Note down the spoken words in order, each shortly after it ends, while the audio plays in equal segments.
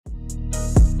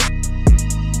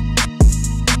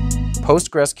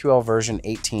PostgreSQL version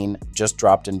 18 just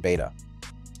dropped in beta.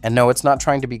 And no, it's not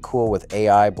trying to be cool with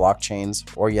AI, blockchains,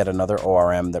 or yet another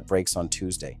ORM that breaks on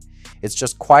Tuesday. It's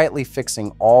just quietly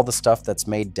fixing all the stuff that's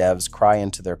made devs cry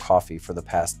into their coffee for the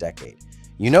past decade.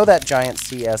 You know that giant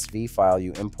CSV file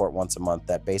you import once a month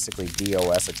that basically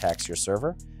DOS attacks your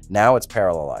server? Now it's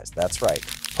parallelized, that's right.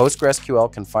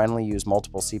 PostgreSQL can finally use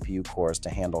multiple CPU cores to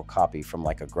handle copy from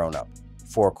like a grown-up.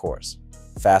 4 cores.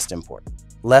 Fast import.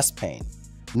 Less pain.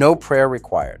 No prayer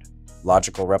required.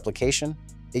 Logical replication.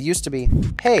 It used to be,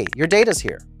 hey, your data's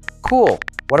here. Cool.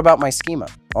 What about my schema?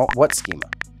 Oh, what schema?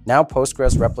 Now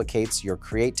Postgres replicates your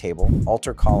create table,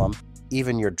 alter column,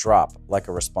 even your drop like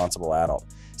a responsible adult.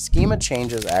 Schema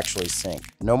changes actually sync.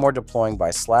 No more deploying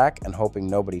by Slack and hoping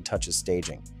nobody touches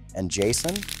staging. And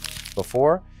JSON?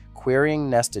 Before, querying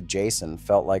nested JSON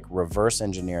felt like reverse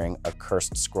engineering a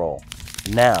cursed scroll.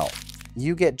 Now,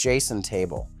 you get JSON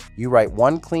Table. You write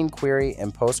one clean query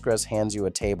and Postgres hands you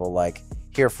a table like,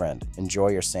 here friend, enjoy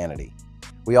your sanity.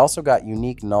 We also got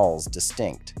unique nulls,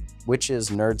 distinct, which is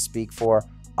nerd speak for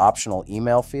optional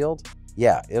email field.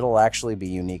 Yeah, it'll actually be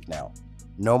unique now.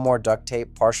 No more duct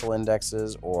tape, partial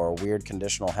indexes, or weird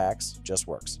conditional hacks, just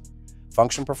works.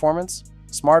 Function performance?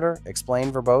 Smarter,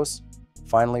 explain verbose,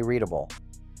 finally readable.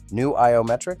 New I/O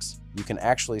metrics? You can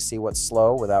actually see what's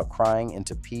slow without crying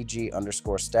into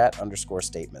PG_stat_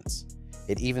 statements.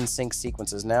 It even syncs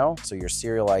sequences now, so your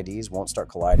serial IDs won't start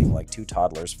colliding like 2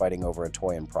 toddlers fighting over a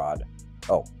toy in prod.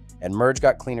 Oh, and merge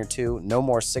got cleaner too. No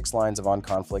more 6 lines of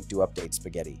on-conflict do update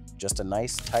spaghetti. Just a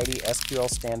nice, tidy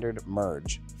SQL-standard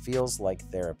merge. Feels like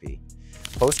therapy.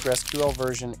 PostgreSQL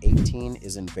version 18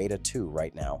 is in beta 2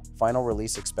 right now. Final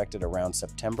release expected around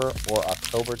September or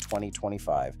October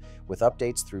 2025, with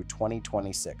updates through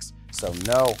 2026. So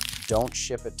no, don't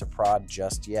ship it to prod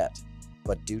just yet,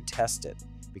 but do test it,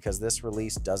 because this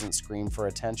release doesn't scream for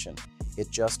attention. It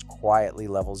just quietly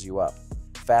levels you up.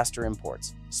 Faster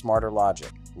imports, smarter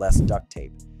logic, less duct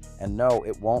tape. And no,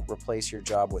 it won't replace your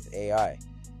job with AI.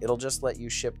 It'll just let you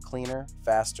ship cleaner,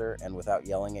 faster, and without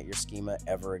yelling at your schema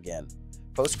ever again.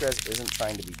 Postgres isn't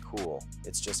trying to be cool,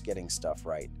 it's just getting stuff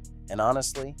right. And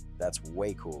honestly, that's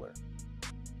way cooler.